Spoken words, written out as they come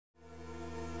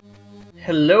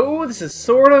Hello, this is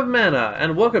Sword of Mana,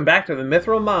 and welcome back to the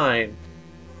Mithril Mine.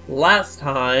 Last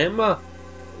time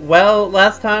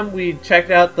we checked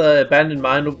out the abandoned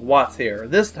mine of Watts here.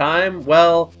 This time,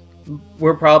 well,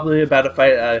 we're probably about to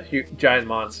fight a giant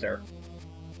monster.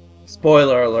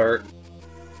 Spoiler alert.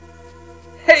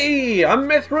 Hey, a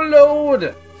Mithril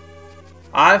Lode!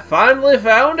 I finally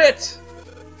found it!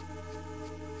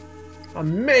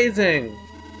 Amazing!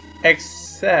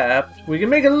 Except, we can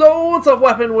make loads of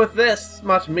weapon with this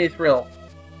much mithril.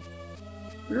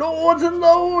 Loads and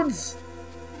loads!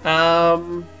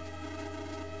 Wow.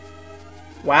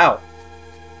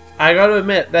 I gotta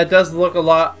admit, that does look a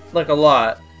lot like a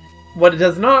lot. What it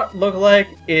does not look like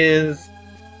is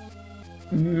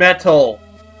metal.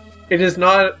 It is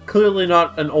not, clearly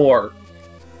not an ore.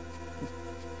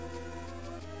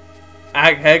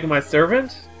 Agheg, my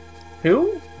servant?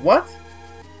 Who? What?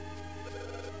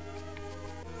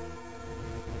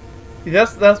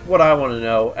 That's what I want to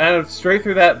know. And straight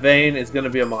through that vein is going to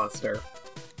be a monster.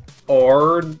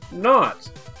 Or not.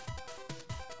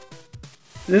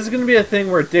 This is going to be a thing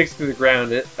where it digs through the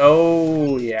ground.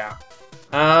 Oh, yeah.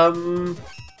 I'm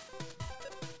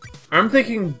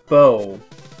thinking bow.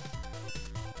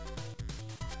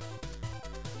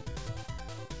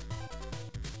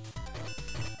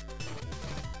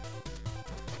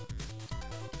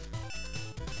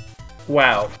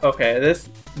 Wow. Okay, this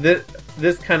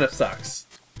kind of sucks.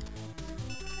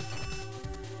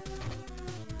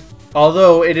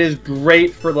 Although it is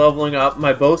great for leveling up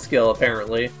my bow skill,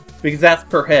 apparently, because that's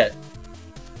per hit.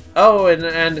 Oh,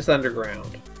 and it's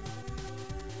underground.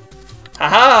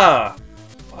 Haha!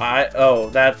 That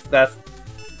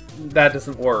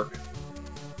doesn't work.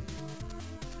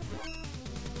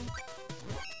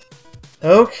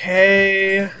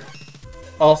 Okay.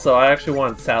 Also, I actually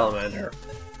want salamander.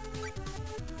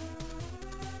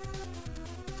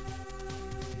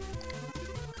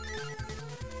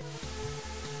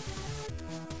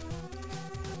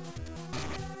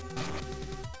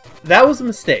 That was a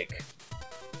mistake.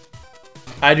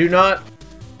 I do not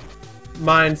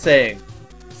mind saying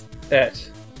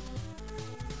it.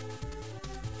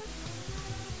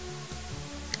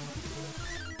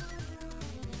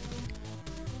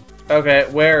 Okay,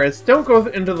 where is... Don't go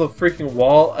into the freaking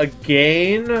wall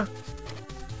again.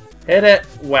 Hit it.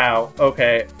 Wow,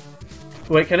 okay.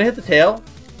 Wait, can I hit the tail?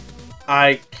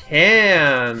 I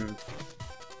can.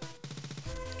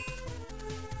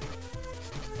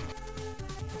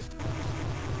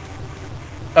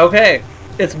 Okay,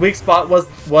 its weak spot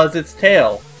was its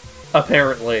tail,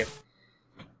 apparently.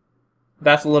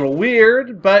 That's a little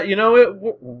weird, but you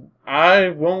know, I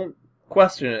won't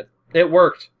question it. It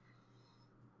worked.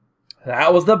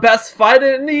 That was the best fight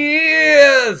in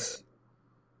years!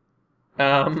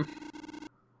 Yeah,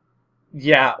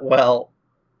 well,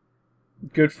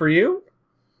 good for you?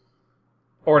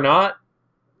 Or not?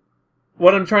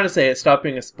 What I'm trying to say is stop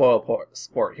being a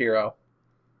sport hero.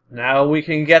 Now we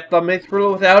can get the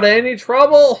mithril without any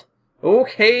trouble!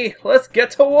 Okay, let's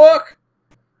get to work!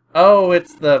 Oh,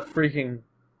 it's the freaking...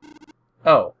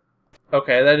 Oh.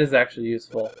 Okay, that is actually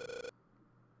useful.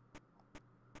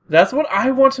 That's what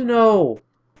I want to know!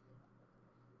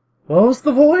 What was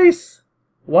the voice?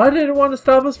 Why did it want to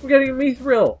stop us from getting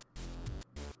mithril?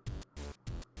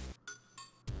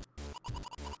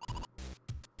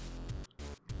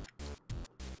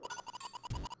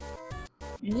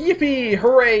 Yippee!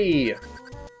 Hooray!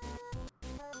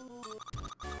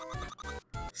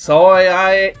 Sorry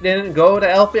I didn't go to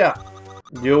help ya.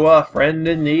 You were a friend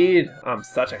in need. I'm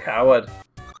such a coward.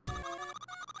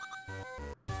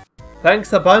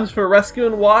 Thanks a bunch for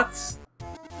rescuing Watts.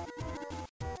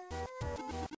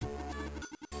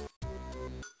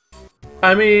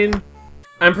 I mean,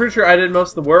 I'm pretty sure I did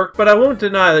most of the work, but I won't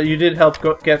deny that you did help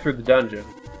get through the dungeon.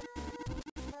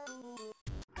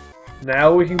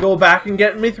 Now we can go back and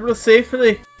get mithril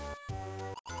safely.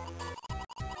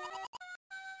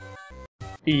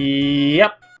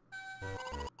 Yep.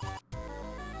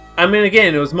 I mean,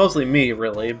 again, it was mostly me,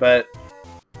 really, but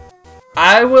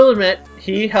I will admit,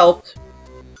 he helped.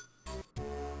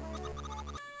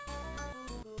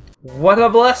 What a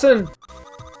blessing!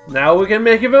 Now we can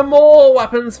make even more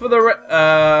weapons for the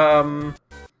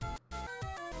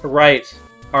right,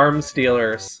 arms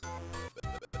stealers.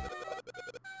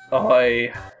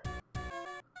 Oi.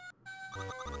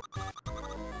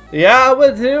 Yeah,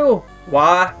 we do.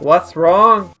 Why? What's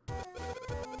wrong?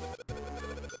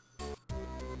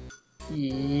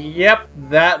 Yep,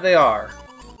 that they are.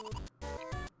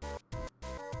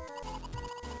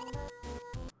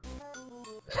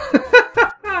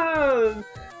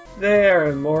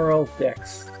 They're immoral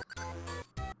dicks.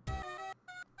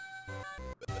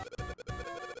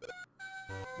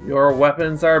 Your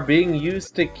weapons are being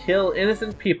used to kill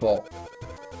innocent people.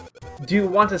 Do you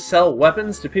want to sell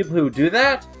weapons to people who do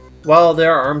that? Well,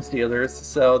 they're arms dealers,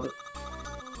 so...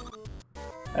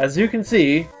 As you can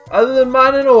see, other than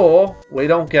mine and ore, we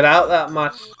don't get out that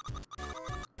much.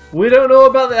 We don't know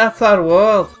about the outside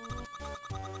world.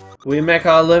 We make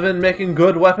our living making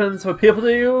good weapons for people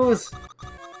to use.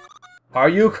 Are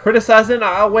you criticizing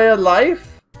our way of life?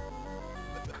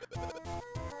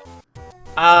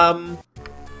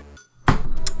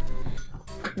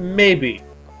 Maybe.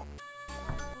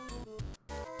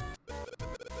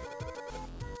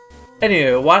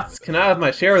 Anyway, Watts, can I have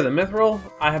my share of the mithril?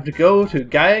 I have to go to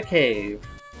Gaia Cave.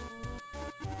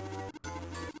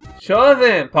 Sure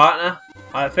then, partner.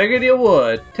 I figured you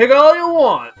would. Take all you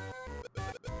want.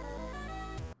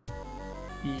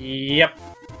 Yep.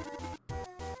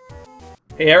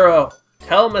 Hero,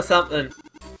 tell me something.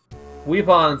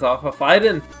 Weapons are for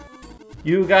fighting.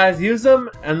 You guys use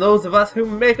them, and those of us who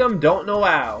make them don't know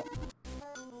how.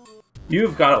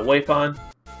 You've got a weapon.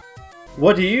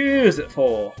 What do you use it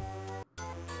for?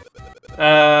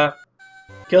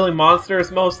 Killing monsters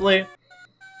mostly.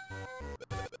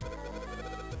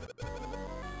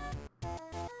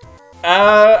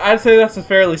 I'd say that's a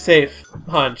fairly safe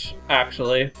hunch,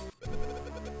 actually.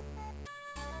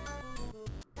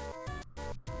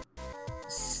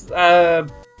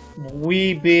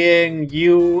 We being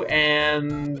you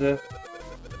and...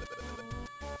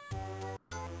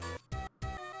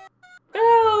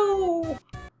 Well...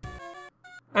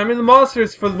 I mean, the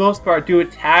monsters, for the most part, do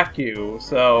attack you,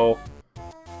 so...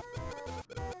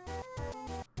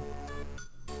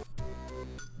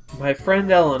 My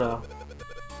friend Elena.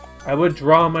 I would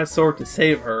draw my sword to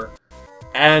save her,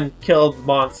 and kill the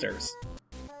monsters.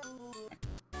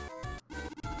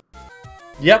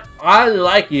 Yep, I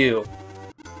like you.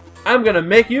 I'm gonna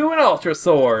make you an Ultra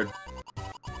Sword.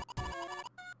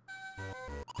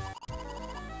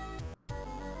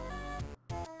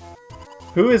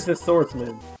 Who is this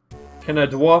swordsman? Can a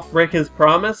dwarf break his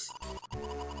promise?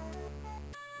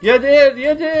 You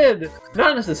did!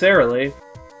 Not necessarily.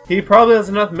 He probably has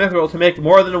enough mithril to make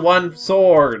more than one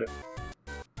sword.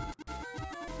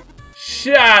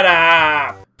 Shut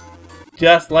up!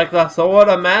 Just like the sword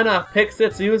of mana picks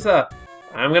its user,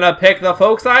 I'm gonna pick the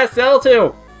folks I sell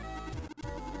to!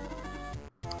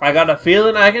 I got a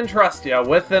feeling I can trust you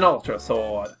with an Ultra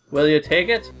Sword. Will you take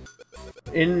it?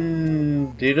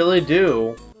 Indeedly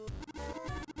do.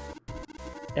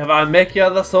 If I make you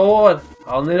the sword,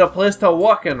 I'll need a place to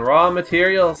work and raw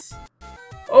materials.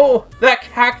 Oh, that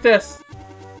cactus!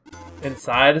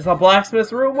 Inside is a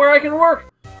blacksmith's room where I can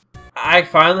work. I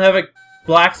finally have a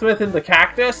blacksmith in the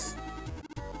cactus.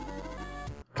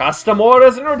 Custom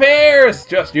orders and repairs!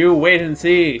 Just you wait and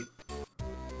see.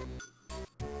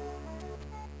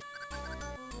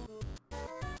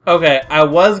 Okay, I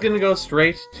was gonna go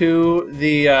straight to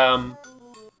the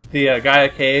Gaia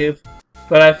Cave,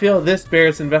 but I feel this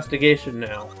bears investigation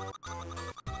now.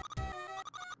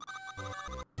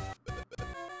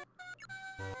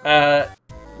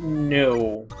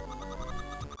 No.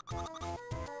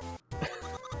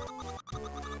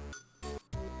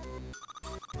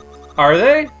 Are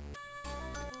they?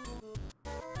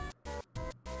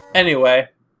 Anyway,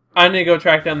 I need to go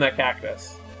track down that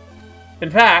cactus.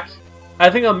 In fact, I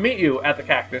think I'll meet you at the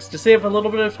cactus to save a little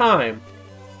bit of time.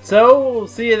 So, we'll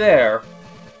see you there.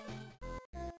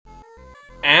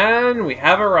 And we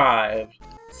have arrived.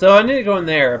 So I need to go in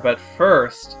there, but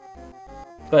first,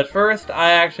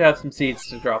 I actually have some seeds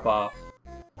to drop off.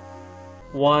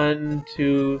 1,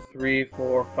 2, 3,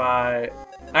 4, 5...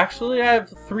 Actually, I have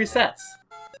 3 sets.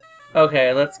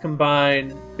 Okay, let's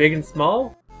combine big and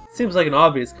small. Seems like an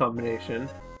obvious combination.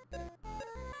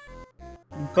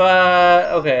 But,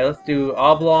 okay, let's do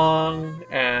oblong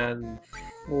and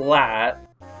flat.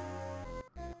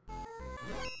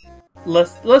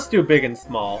 Let's do big and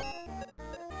small.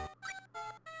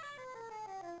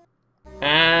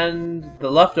 And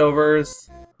the leftovers,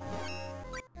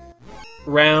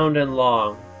 round and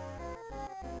long.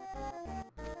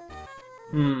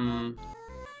 And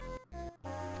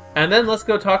then let's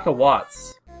go talk to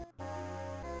Watts.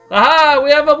 Aha!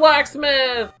 We have a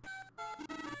blacksmith!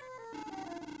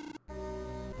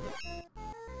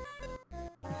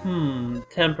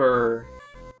 Temper.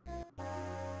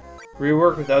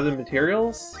 Rework with other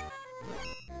materials?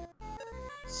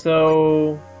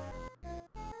 So...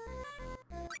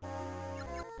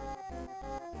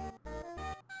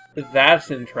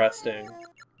 That's interesting.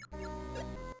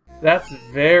 That's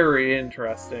very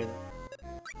interesting.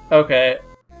 Okay,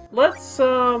 let's,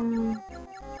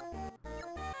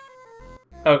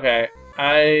 Okay,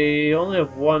 I only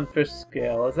have 1 fish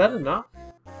scale. Is that enough?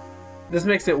 This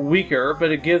makes it weaker,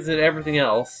 but it gives it everything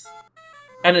else.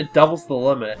 And it doubles the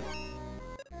limit.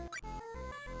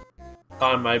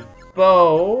 On my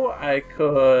bow, I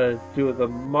could do the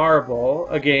marble.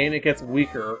 Again, it gets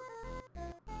weaker.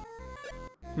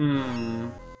 I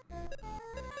mean,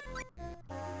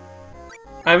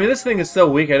 this thing is so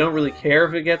weak, I don't really care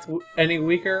if it gets any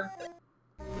weaker.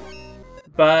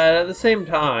 But at the same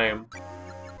time...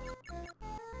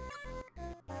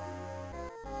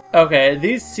 Okay,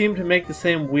 these seem to make the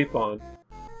same weapon.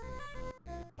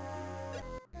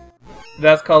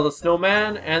 That's called a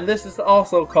snowman, and this is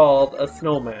also called a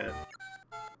snowman.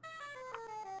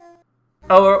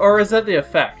 Oh, or is that the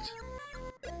effect?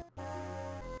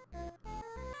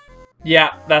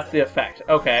 Yeah, that's the effect.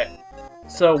 Okay.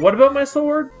 So, what about my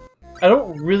sword? I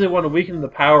don't really want to weaken the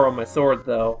power on my sword,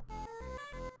 though.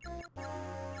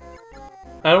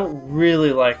 I don't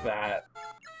really like that.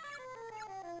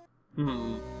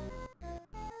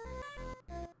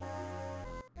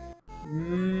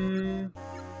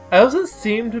 I also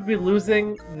seem to be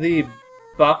losing the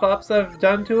buff-ups I've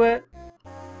done to it,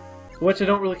 which I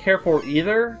don't really care for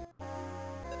either.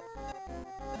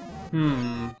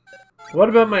 What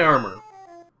about my armor?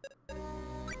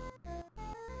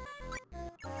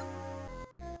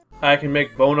 I can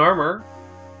make bone armor.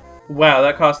 Wow,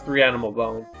 that costs 3 animal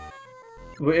bone.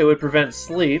 It would prevent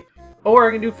sleep, or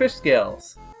I can do fish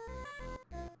scales.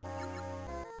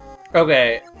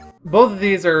 Okay, both of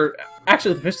these are...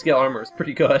 Actually, the fish scale armor is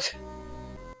pretty good.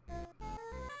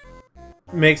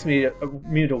 Makes me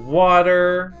immune to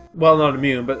water. Well, not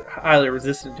immune, but highly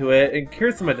resistant to it. It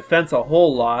increases my defense a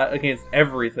whole lot against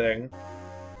everything.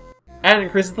 And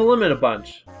increases the limit a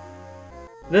bunch.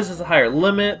 This is a higher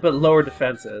limit, but lower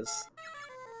defenses.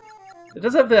 It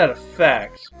does have that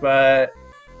effect, but...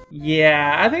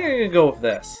 Yeah, I think I'm gonna go with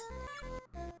this.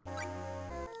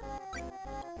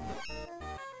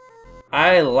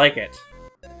 I like it.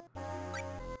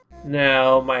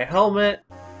 Now, my helmet...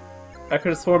 I could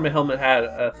have sworn my helmet had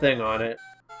a thing on it.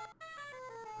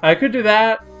 I could do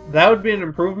that. That would be an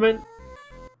improvement.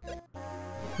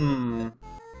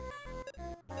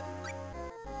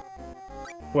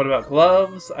 What about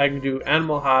gloves? I can do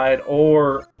animal hide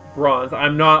or bronze.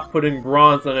 I'm not putting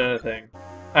bronze on anything.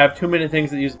 I have too many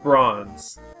things that use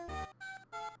bronze.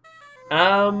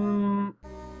 That's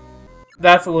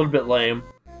a little bit lame.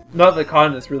 Not that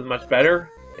cotton is really much better,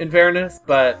 in fairness,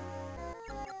 but...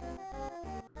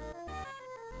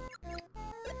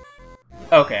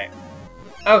 Okay.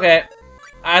 Okay.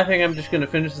 I think I'm just gonna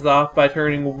finish this off by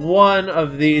turning one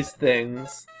of these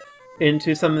things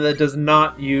into something that does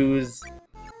not use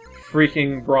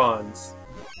freaking bronze.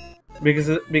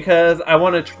 Because I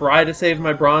want to try to save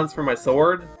my bronze for my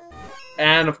sword.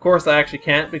 And of course I actually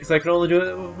can't because I can only do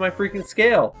it with my freaking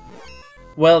scale.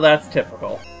 Well, that's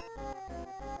typical.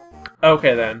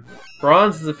 Okay then.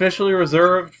 Bronze is officially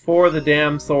reserved for the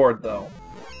damn sword, though.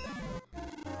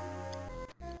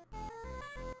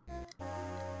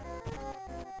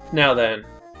 Now then.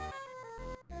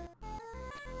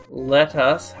 Let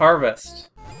us harvest.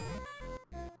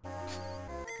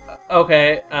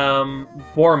 Okay,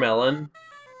 boar melon.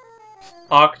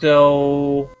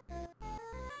 Octo...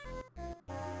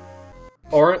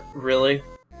 Or, really?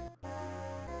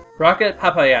 Rocket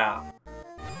papaya.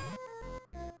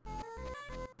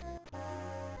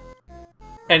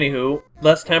 Anywho,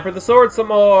 let's temper the sword some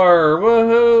more!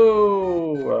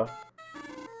 Woohoo!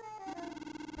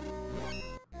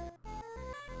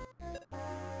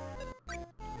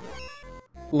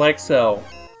 Like so.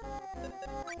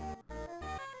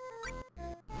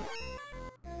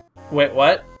 Wait,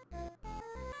 what?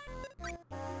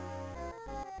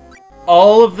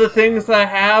 All of the things I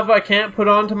have I can't put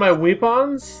onto my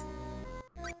weapons?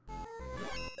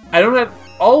 I don't have...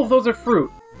 All of those are fruit.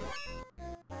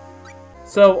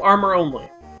 So, armor only.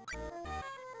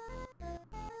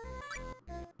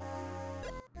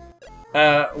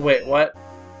 Wait, what?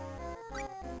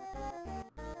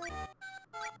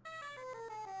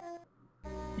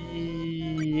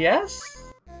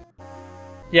 Yes?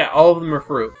 Yeah, all of them are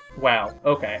fruit. Wow,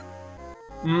 okay.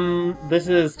 This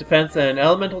is defense and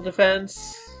elemental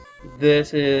defense.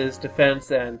 This is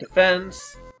defense and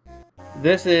defense.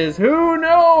 This is who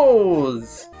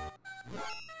knows?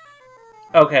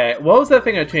 Okay, what was that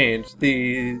thing I changed?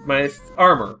 My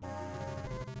armor.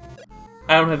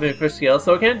 I don't have any fish scales,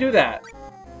 so I can't do that.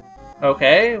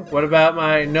 Okay, what about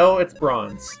my... No, it's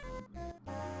bronze.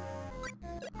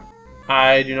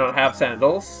 I do not have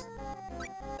sandals.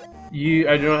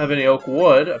 I do not have any oak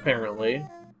wood, apparently.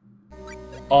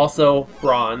 Also,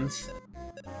 bronze.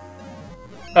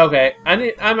 Okay,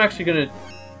 I'm actually gonna...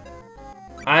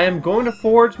 I am going to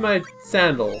forge my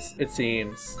sandals, it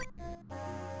seems.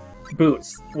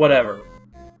 Boots. Whatever.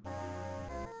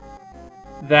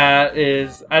 That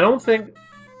is... I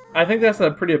think that's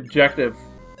a pretty objective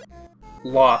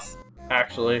loss,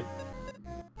 actually.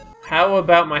 How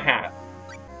about my hat?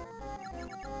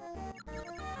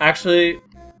 Actually...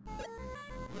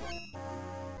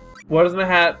 What is my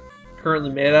hat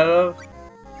currently made out of?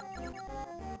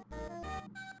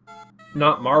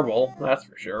 Not marble, that's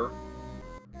for sure.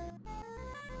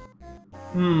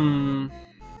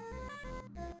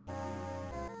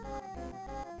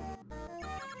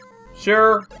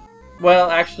 Sure. Well,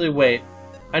 actually, wait.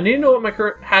 I need to know what my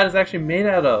current hat is actually made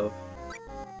out of.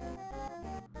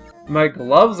 My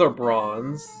gloves are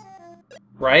bronze,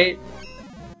 right?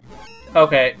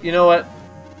 Okay, you know what?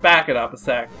 Back it up a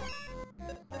sec.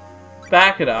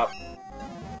 Back it up.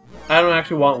 I don't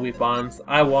actually want weapons.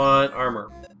 I want armor.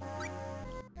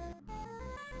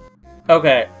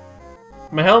 Okay.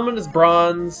 My helmet is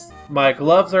bronze, my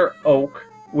gloves are oak,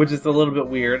 which is a little bit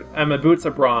weird, and my boots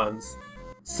are bronze.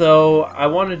 So, I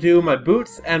want to do my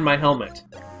boots and my helmet.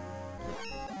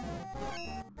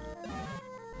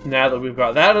 Now that we've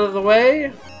got that out of the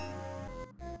way,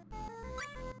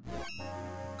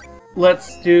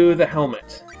 let's do the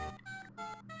helmet.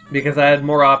 Because I had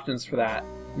more options for that.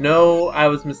 No, I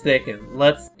was mistaken.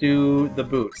 Let's do the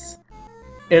boots.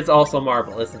 It's also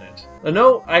marble, isn't it?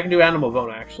 No, I can do animal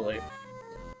bone, actually.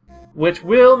 Which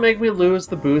will make me lose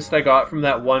the boost I got from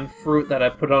that one fruit that I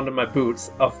put onto my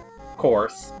boots, of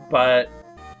course. But,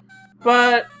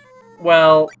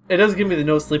 well, it does give me the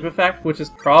no sleep effect, which is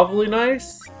probably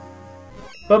nice.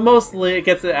 But mostly it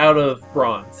gets it out of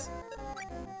bronze.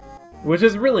 Which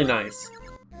is really nice.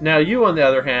 Now you, on the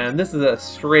other hand, this is a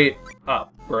straight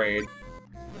upgrade.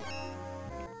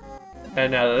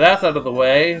 And now that that's out of the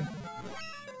way,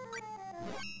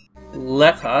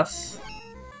 let us...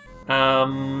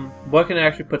 what can I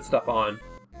actually put stuff on?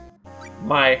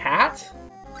 My hat?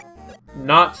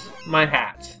 Not my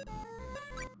hat.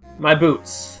 My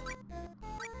boots.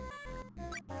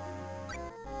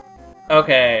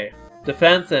 Okay.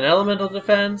 Defense and elemental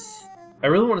defense. I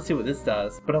really want to see what this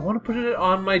does, but I want to put it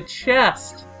on my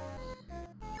chest.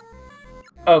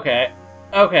 Okay.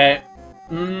 Okay.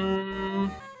 I'm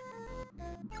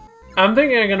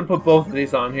thinking I'm going to put both of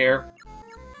these on here.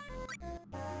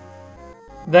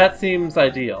 That seems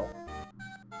ideal.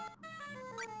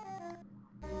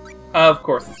 Of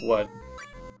course it's wood.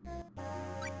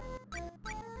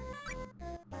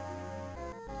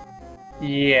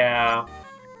 Yeah.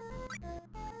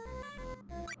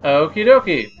 Okie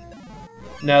dokie.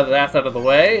 Now that that's out of the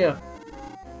way,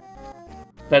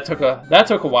 that took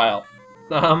a while.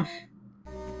 Now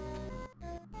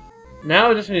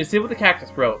I just need to see what the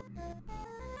cactus wrote.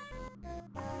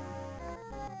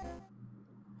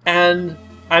 And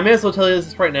I may as well tell you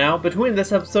this right now, between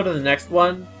this episode and the next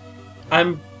one,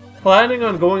 I'm planning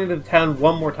on going into the town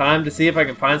one more time to see if I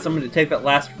can find someone to take that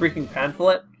last freaking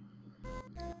pamphlet.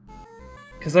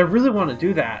 Because I really want to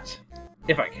do that,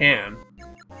 if I can.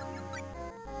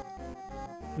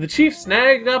 The chief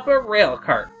snagged up a rail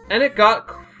cart, and it got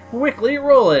quickly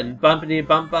rolling. Bumpity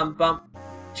bump bump bump.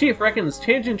 Chief reckons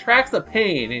changing tracks a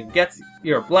pain and gets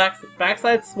your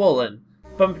backside swollen.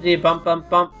 Bumpity bump bump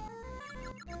bump.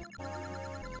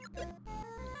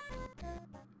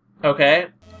 Okay,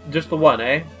 just the one,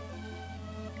 eh?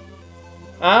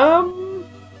 Yeah, I'm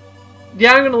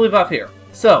gonna leave off here.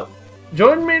 So,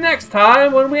 join me next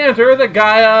time when we enter the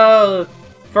Gaia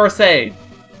First Aid.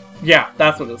 Yeah,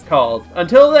 that's what it's called.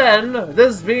 Until then,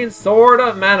 this has been Sword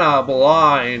of Mana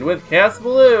Blind with Chaos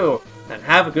Blue, and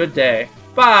have a good day.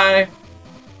 Bye!